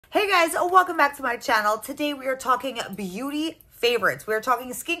Hey guys, welcome back to my channel. Today we are talking beauty favorites. We are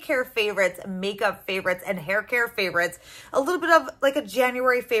talking skincare favorites, makeup favorites, and hair care favorites. A little bit of like a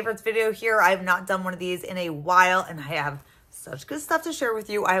January favorites video here. I have not done one of these in a while and I have such good stuff to share with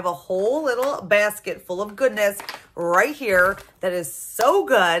you. I have a whole little basket full of goodness right here that is so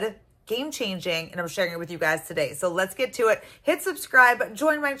good, game-changing, and I'm sharing it with you guys today. So let's get to it. Hit subscribe,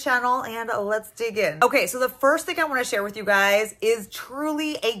 join my channel, and let's dig in. Okay, so the first thing I want to share with you guys is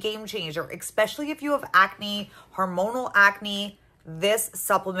truly a game changer, especially if you have acne, hormonal acne. This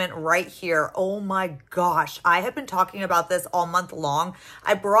supplement right here, oh my gosh, I have been talking about this all month long.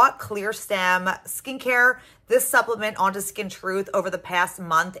 I brought ClearStem skincare, this supplement, onto Skin Truth over the past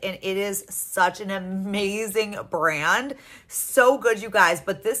month, and it is such an amazing brand. So good, you guys.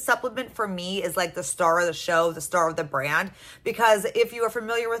 But this supplement for me is like the star of the show, the star of the brand, because if you are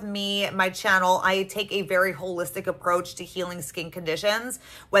familiar with me, my channel, I take a very holistic approach to healing skin conditions,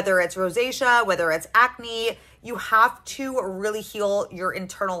 whether it's rosacea, whether it's acne. You have to really heal your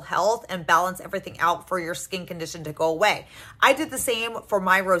internal health and balance everything out for your skin condition to go away. I did the same for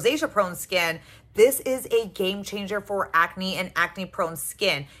my rosacea prone skin. This is a game changer for acne and acne prone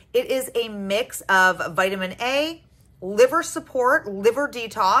skin. It is a mix of vitamin A, liver support, liver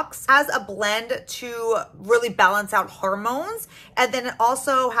detox, has a blend to really balance out hormones, and then it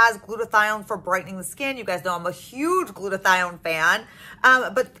also has glutathione for brightening the skin. You guys know I'm a huge glutathione fan,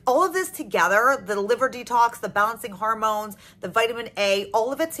 but all of this together, the liver detox, the balancing hormones, the vitamin A,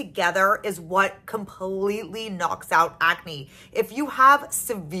 all of it together is what completely knocks out acne. If you have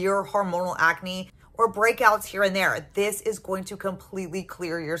severe hormonal acne, or breakouts here and there, this is going to completely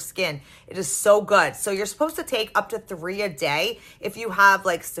clear your skin. It is so good. So you're supposed to take up to 3 a day. If you have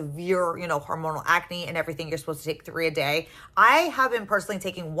like severe, hormonal acne and everything, you're supposed to take 3 a day. I have been personally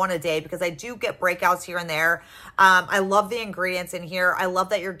taking 1 a day because I do get breakouts here and there. I love the ingredients in here. I love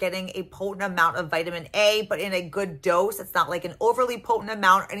that you're getting a potent amount of vitamin A, but in a good dose. It's not like an overly potent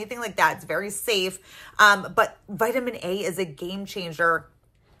amount or anything like that. It's very safe. But vitamin A is a game changer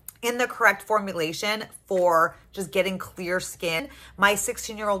in the correct formulation for just getting clear skin. My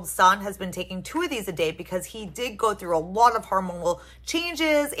 16-year-old son has been taking 2 of these a day because he did go through a lot of hormonal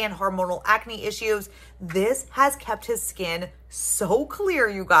changes and hormonal acne issues. This has kept his skin so clear,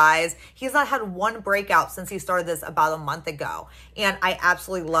 you guys. He's not had 1 breakout since he started this about a month ago, and I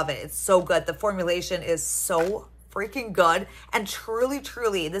absolutely love it. It's so good. The formulation is so freaking good, and truly,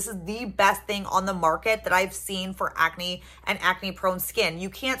 this is the best thing on the market that I've seen for acne and acne prone skin. You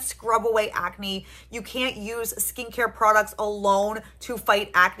can't scrub away acne. You can't use skincare products alone to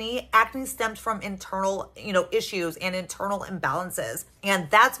fight acne. Acne stems from internal, issues and internal imbalances. And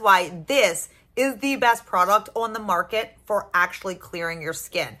that's why this is the best product on the market for actually clearing your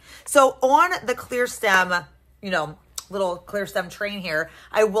skin. So on the ClearStem, little ClearStem train here,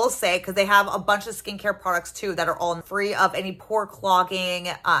 I will say, because they have a bunch of skincare products too that are all free of any pore clogging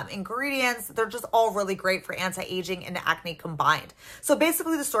ingredients. They're just all really great for anti-aging and acne combined. So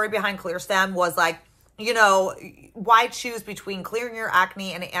basically the story behind ClearStem was like, why choose between clearing your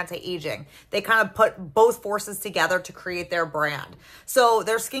acne and anti-aging? They kind of put both forces together to create their brand. So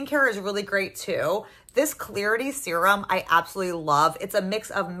their skincare is really great too. This Clarity Serum, I absolutely love. It's a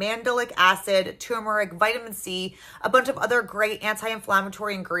mix of mandelic acid, turmeric, vitamin C, a bunch of other great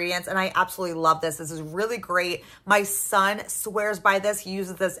anti-inflammatory ingredients, and I absolutely love this. This is really great. My son swears by this. He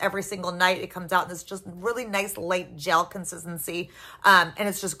uses this every single night. It comes out in this just really nice light gel consistency, and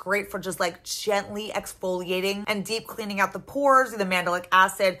it's just great for just like gently exfoliating and deep cleaning out the pores. The mandelic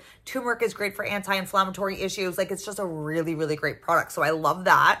acid, turmeric is great for anti-inflammatory issues. Like, it's just a really great product. So I love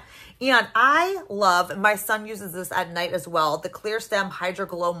that. And I love, my son uses this at night as well, the ClearStem Hydro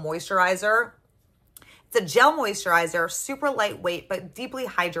Glow Moisturizer. It's a gel moisturizer, super lightweight, but deeply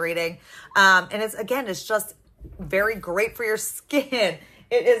hydrating. And it's just very great for your skin.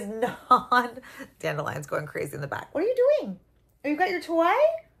 It is Dandelion's going crazy in the back. What are you doing? Oh, you got your toy?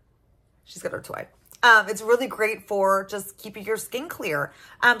 She's got her toy. It's really great for just keeping your skin clear.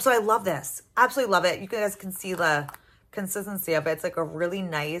 So I love this. Absolutely love it. You guys can see the consistency of it. It's like a really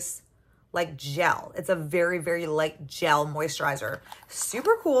nice, like, gel. It's a very light gel moisturizer.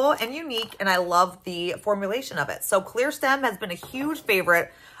 Super cool and unique, and I love the formulation of it. So ClearStem has been a huge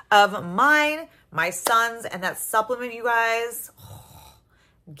favorite of mine, my son's, and that supplement, you guys,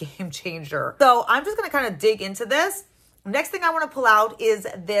 game changer. So I'm just gonna kind of dig into this. Next thing I want to pull out is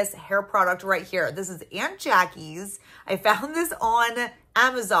this hair product right here. This is Aunt Jackie's. I found this on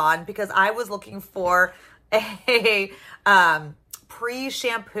Amazon because I was looking for a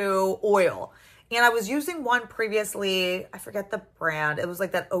pre-shampoo oil. And I was using one previously. I forget the brand. It was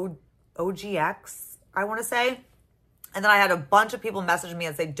like that OGX, I want to say. And then I had a bunch of people message me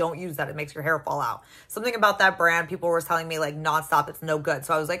and say, don't use that. It makes your hair fall out. Something about that brand, people were telling me like nonstop, it's no good.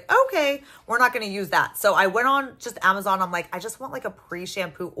 So I was like, okay, we're not going to use that. So I went on just Amazon. I'm like, I just want like a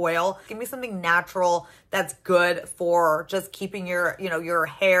pre-shampoo oil. Give me something natural that's good for just keeping your, you know, your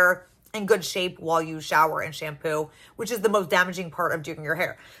hair in good shape while you shower and shampoo, which is the most damaging part of doing your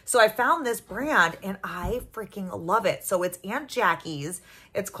hair. So I found this brand and I freaking love it. So it's Aunt Jackie's.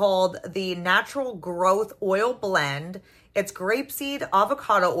 It's called the Natural Growth Oil Blend. It's grapeseed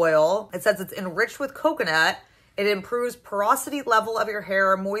avocado oil. It says it's enriched with coconut. It improves porosity level of your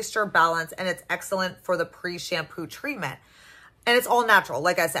hair, moisture balance, and it's excellent for the pre-shampoo treatment. And it's all natural,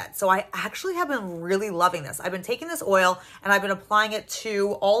 like I said. So I actually have been really loving this. I've been taking this oil and I've been applying it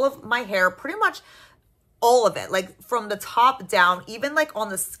to all of my hair, pretty much all of it, like from the top down, even like on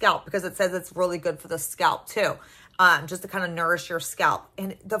the scalp, because it says it's really good for the scalp too, just to kind of nourish your scalp.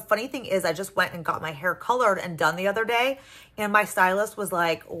 And the funny thing is I just went and got my hair colored and done the other day. And my stylist was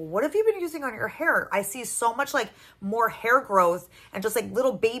like, what have you been using on your hair? I see so much like more hair growth and just like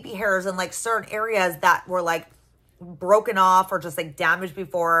little baby hairs in like certain areas that were like broken off or just like damaged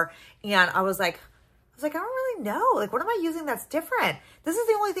before. And I was like, I don't really know. Like, what am I using that's different? This is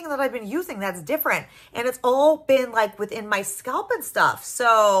the only thing that I've been using that's different. And it's all been like within my scalp and stuff.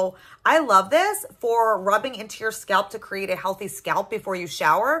 So I love this for rubbing into your scalp to create a healthy scalp before you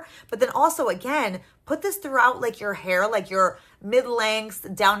shower. But then also, again, put this throughout like your hair, like your mid-lengths,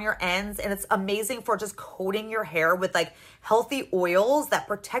 down your ends. And it's amazing for just coating your hair with like healthy oils that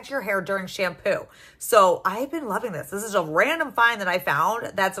protect your hair during shampoo. So I've been loving this. This is a random find that I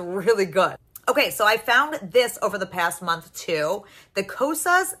found that's really good. Okay, so I found this over the past month too. The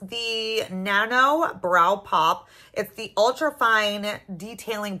Kosas, the Nano Brow Pop. It's the ultra fine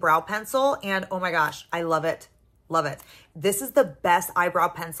detailing brow pencil. And oh my gosh, I love it. Love it. This is the best eyebrow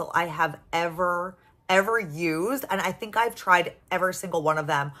pencil I have ever used. And I think I've tried every single one of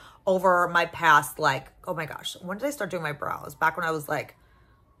them over my past, like, oh my gosh, when did I start doing my brows? Back when I was like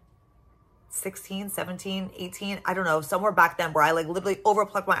 16, 17, 18, I don't know, somewhere back then where I like literally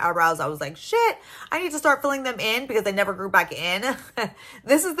overplucked my eyebrows. I was like, shit, I need to start filling them in because they never grew back in.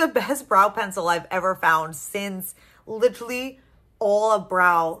 This is the best brow pencil I've ever found since literally all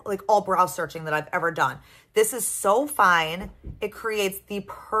brow searching that I've ever done. This is so fine. It creates the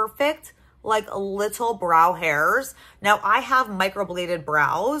perfect like little brow hairs. Now I have microbladed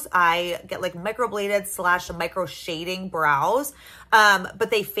brows. I get like microbladed / micro shading brows, but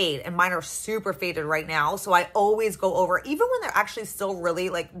they fade and mine are super faded right now. So I always go over, even when they're actually still really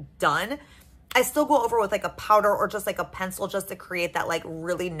like done, I still go over with like a powder or just like a pencil just to create that like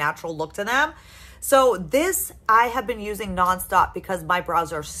really natural look to them. So this I have been using nonstop because my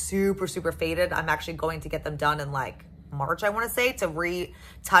brows are super faded. I'm actually going to get them done in like March, I want to say, to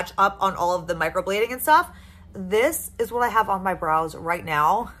retouch up on all of the microblading and stuff. This is what I have on my brows right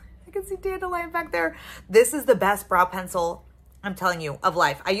now. I can see Dandelion back there. This is the best brow pencil, I'm telling you, of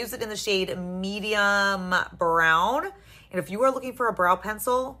life. I use it in the shade medium brown. And if you are looking for a brow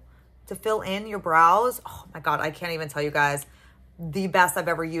pencil to fill in your brows, oh my God, I can't even tell you guys, the best I've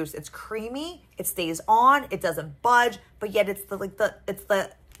ever used. It's creamy, it stays on, it doesn't budge, but yet it's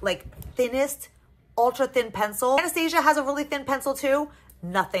the thinnest, ultra thin pencil. Anastasia has a really thin pencil too.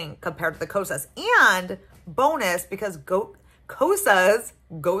 Nothing compared to the Kosas. And bonus, because Kosas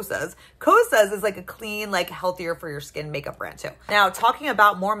is like a clean, like healthier for your skin makeup brand too. Now, talking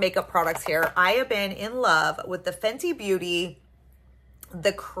about more makeup products here, I have been in love with the Fenty Beauty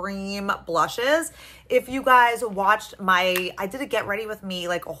the cream blushes. If you guys watched I did a get ready with me,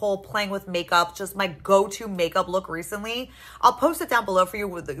 like a whole playing with makeup, just my go-to makeup look recently. I'll post it down below for you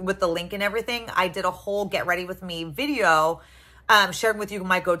with the link and everything. I did a whole get ready with me video sharing with you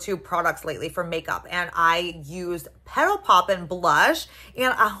my go-to products lately for makeup. And I used Petal Poppin' blush.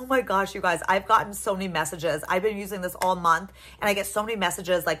 And oh my gosh, you guys, I've gotten so many messages. I've been using this all month and I get so many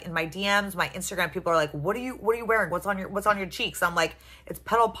messages like in my DMs, my Instagram, people are like, what are you wearing? What's on your cheeks? I'm like, it's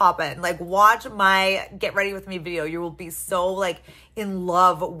Petal Poppin'. Like, watch my get ready with me video. You will be so like in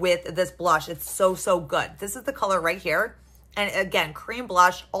love with this blush. It's so good. This is the color right here. And again, cream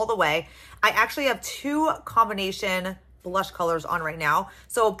blush all the way. I actually have two combination blush colors on right now.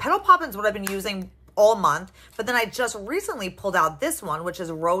 So Petal Poppin' is what I've been using all month, but then I just recently pulled out this one, which is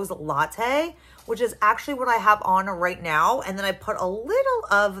Rose Latte, which is actually what I have on right now. And then I put a little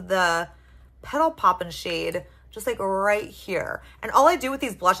of the Petal Poppin' shade just like right here. And all I do with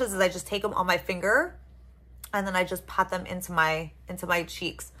these blushes is I just take them on my finger and then I just pat them into my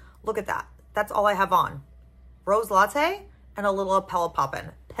cheeks. Look at that. That's all I have on. Rose Latte and a little of Petal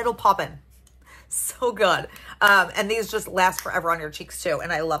Poppin'. So good. And these just last forever on your cheeks too.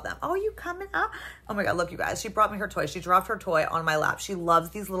 And I love them. Oh, you coming up? Oh my God, look, you guys. She brought me her toy. She dropped her toy on my lap. She loves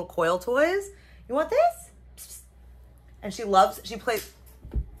these little coil toys. You want this? And she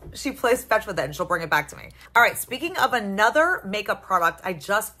plays fetch with it and she'll bring it back to me. All right, speaking of another makeup product, I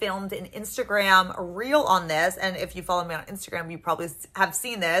just filmed an Instagram reel on this. And if you follow me on Instagram, you probably have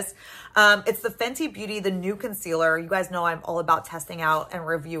seen this. It's the Fenty Beauty, the new concealer. You guys know I'm all about testing out and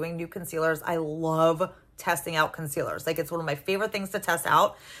reviewing new concealers. I love testing out concealers. Like, it's one of my favorite things to test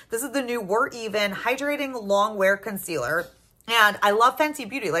out. This is the new We're Even Hydrating Long Wear Concealer. And I love Fenty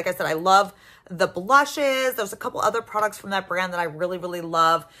Beauty. Like I said, I love the blushes. There's a couple other products from that brand that I really, really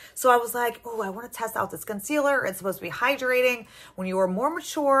love. So I was like, oh, I want to test out this concealer. It's supposed to be hydrating. When you are more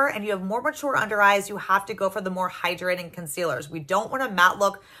mature and you have more mature under eyes, you have to go for the more hydrating concealers. We don't want a matte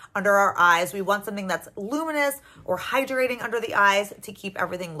look under our eyes. We want something that's luminous or hydrating under the eyes to keep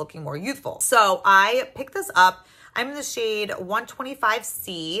everything looking more youthful. So I picked this up. I'm in the shade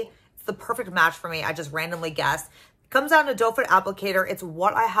 125C. It's the perfect match for me. I just randomly guessed. Comes out in a doe foot applicator. It's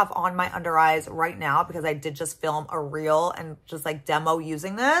what I have on my under eyes right now because I did just film a reel and just like demo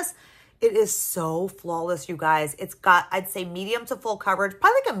using this. It is so flawless, you guys. It's got, I'd say, medium to full coverage,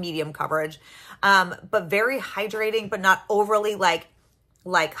 probably like a medium coverage, but very hydrating, but not overly like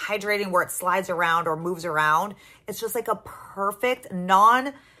hydrating where it slides around or moves around. It's just like a perfect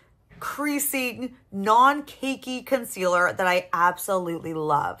non-creasing, non-cakey concealer that I absolutely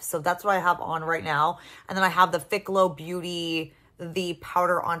love. So that's what I have on right now. And then I have the Fit Glow Beauty, the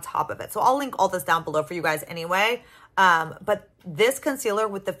powder on top of it. So I'll link all this down below for you guys anyway. But this concealer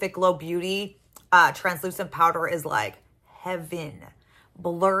with the Fit Glow Beauty translucent powder is like heaven.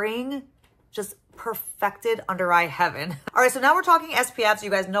 Blurring, just perfected under eye heaven. All right, so now we're talking SPFs. You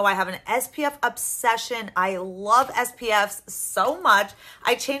guys know I have an SPF obsession. I love SPFs so much.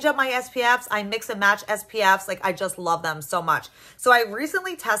 I change up my SPFs. I mix and match SPFs. Like, I just love them so much. So I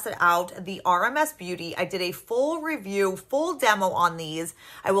recently tested out the RMS Beauty. I did a full review, full demo on these.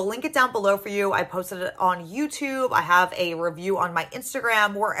 I will link it down below for you. I posted it on YouTube. I have a review on my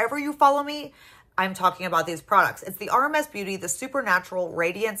Instagram. Wherever you follow me, I'm talking about these products. It's the RMS Beauty, the Supernatural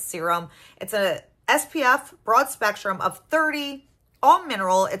Radiance Serum. It's a SPF broad spectrum of 30, all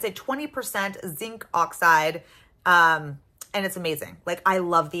mineral. It's a 20% zinc oxide, and it's amazing. Like, I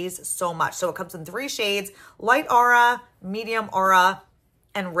love these so much. So it comes in 3 shades: light aura, medium aura,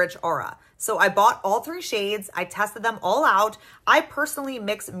 and rich aura. So I bought all 3 shades. I tested them all out. I personally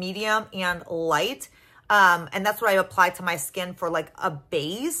mix medium and light. And that's what I apply to my skin for like a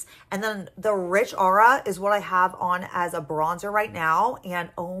base. And then the rich aura is what I have on as a bronzer right now. And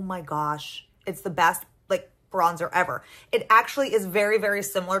oh my gosh, it's the best like bronzer ever. It actually is very, very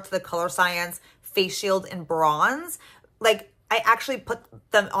similar to the Color Science Face Shield in Bronze. Like, I actually put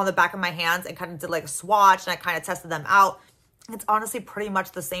them on the back of my hands and kind of did like a swatch, and I kind of tested them out. It's honestly pretty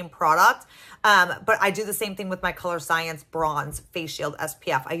much the same product, but I do the same thing with my Color Science Bronze Face Shield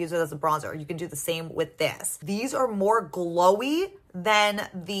SPF. I use it as a bronzer. You can do the same with this. These are more glowy than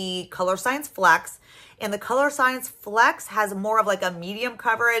the Color Science Flex, and the Color Science Flex has more of like a medium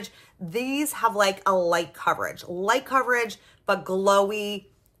coverage. These have like a light coverage, but glowy,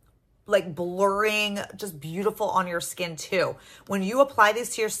 like blurring, just beautiful on your skin too. When you apply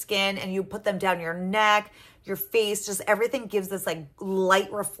these to your skin and you put them down your neck, your face, just everything gives this like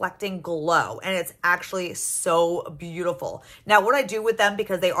light reflecting glow, and it's actually so beautiful. Now, what I do with them,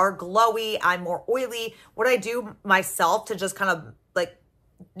 because they are glowy, I'm more oily, what I do myself to just kind of like,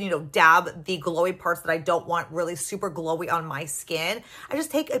 you know, dab the glowy parts that I don't want really super glowy on my skin, I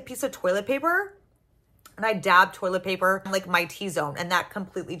just take a piece of toilet paper and I dab toilet paper like my T-zone, and that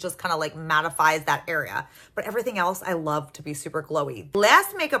completely just kind of like mattifies that area. But everything else, I love to be super glowy.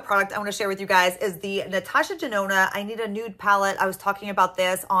 Last makeup product I want to share with you guys is the Natasha Denona I Need a Nude palette. I was talking about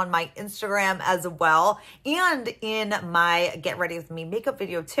this on my Instagram as well, and in my Get Ready With Me makeup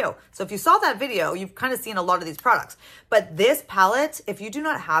video too. So if you saw that video, you've kind of seen a lot of these products. But this palette, if you do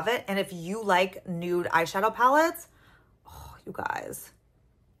not have it, and if you like nude eyeshadow palettes, oh, you guys,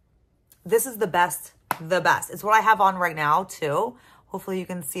 this is the best. It's what I have on right now too. Hopefully you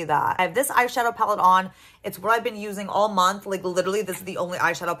can see that. I have this eyeshadow palette on. It's what I've been using all month. Like, literally, this is the only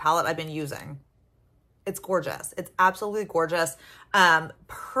eyeshadow palette I've been using. It's gorgeous. It's absolutely gorgeous.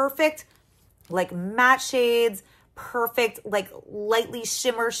 Perfect like matte shades, perfect like lightly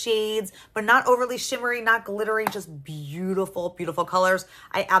shimmer shades, but not overly shimmery, not glittery, just beautiful, beautiful colors.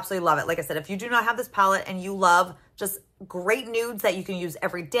 I absolutely love it. Like I said, if you do not have this palette and you love just great nudes that you can use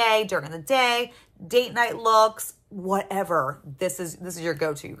every day, during the day, date night looks, whatever, this is your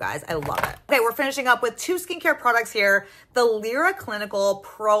go-to, you guys. I love it. Okay, we're finishing up with 2 skincare products here. The Lira Clinical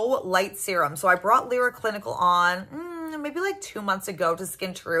Pro Light Serum. So I brought Lira Clinical on maybe like 2 months ago to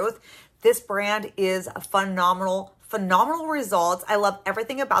Skin Truth. This brand is a phenomenal results. I love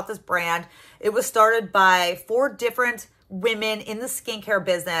everything about this brand. It was started by 4 different women in the skincare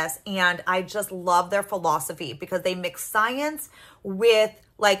business, and I just love their philosophy because they mix science with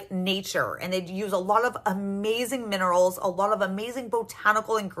like nature, and they use a lot of amazing minerals, a lot of amazing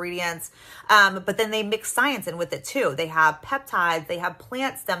botanical ingredients, but then they mix science in with it too. They have peptides, they have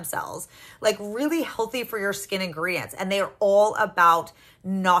plant stem cells, like really healthy for your skin ingredients, and they are all about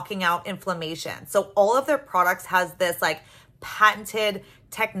knocking out inflammation. So all of their products has this like patented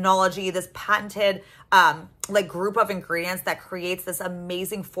technology, this patented like group of ingredients that creates this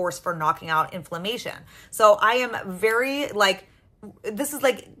amazing force for knocking out inflammation. So I am very like, this is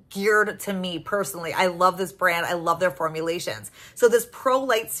like geared to me personally. I love this brand. I love their formulations. So this Pro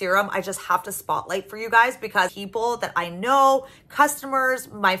Light Serum, I just have to spotlight for you guys because people that I know, customers,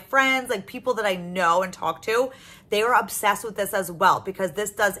 my friends, like people that I know and talk to, they are obsessed with this as well because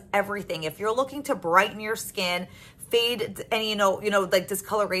this does everything. If you're looking to brighten your skin, fade any, you know, like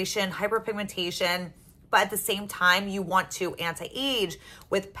discoloration, hyperpigmentation, but at the same time, you want to anti-age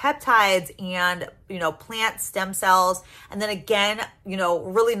with peptides and, plant stem cells. And then again,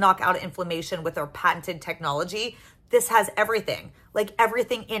 really knock out inflammation with our patented technology. This has everything, like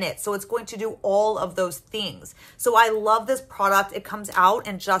everything in it. So it's going to do all of those things. So I love this product. It comes out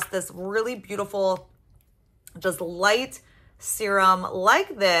in just this really beautiful, just light serum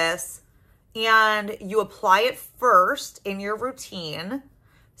like this. And you apply it first in your routine.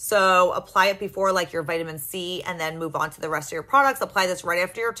 So apply it before like your vitamin C and then move on to the rest of your products. Apply this right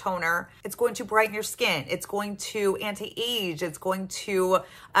after your toner. It's going to brighten your skin. It's going to anti-age. It's going to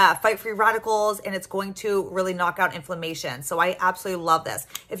fight free radicals, and it's going to really knock out inflammation. So I absolutely love this.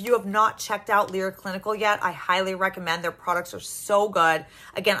 If you have not checked out Lira Clinical yet, I highly recommend. Their products are so good.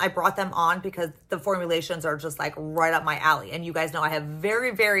 Again, I brought them on because the formulations are just like right up my alley. And you guys know I have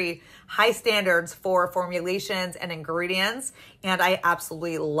very, very high standards for formulations and ingredients, and I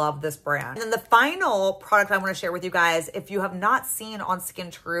absolutely love this brand. And then the final product I want to share with you guys, if you have not seen on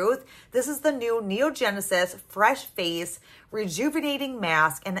Skin Truth, this is the new Neogenesis Fresh Face Rejuvenating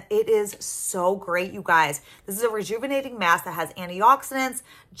Mask, and it is so great, you guys. This is a rejuvenating mask that has antioxidants,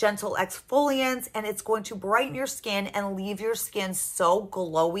 gentle exfoliants, and it's going to brighten your skin and leave your skin so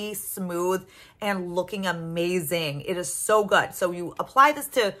glowy, smooth, and looking amazing. It is so good. So you apply this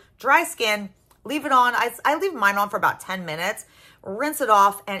to dry skin, leave it on. I leave mine on for about 10 minutes, rinse it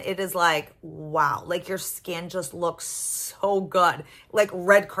off, and it is like, wow, like your skin just looks so good. Like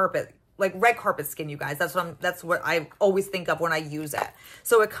red carpet skin, you guys. That's what I always think of when I use it.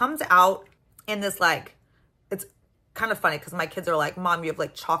 So it comes out in this like, it's kind of funny because my kids are like, Mom, you have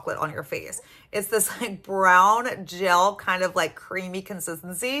like chocolate on your face. It's this like brown gel, kind of like creamy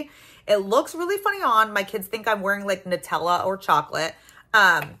consistency. It looks really funny on. My kids think I'm wearing like Nutella or chocolate.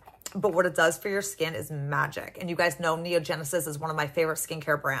 But what it does for your skin is magic. And you guys know Neogenesis is one of my favorite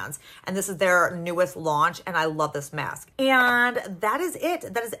skincare brands. And this is their newest launch, and I love this mask. And that is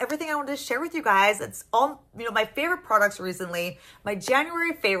it. That is everything I wanted to share with you guys. It's all, my favorite products recently, my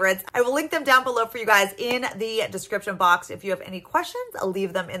January favorites. I will link them down below for you guys in the description box. If you have any questions, I'll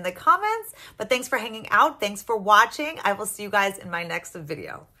leave them in the comments. But thanks for hanging out. Thanks for watching. I will see you guys in my next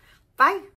video. Bye.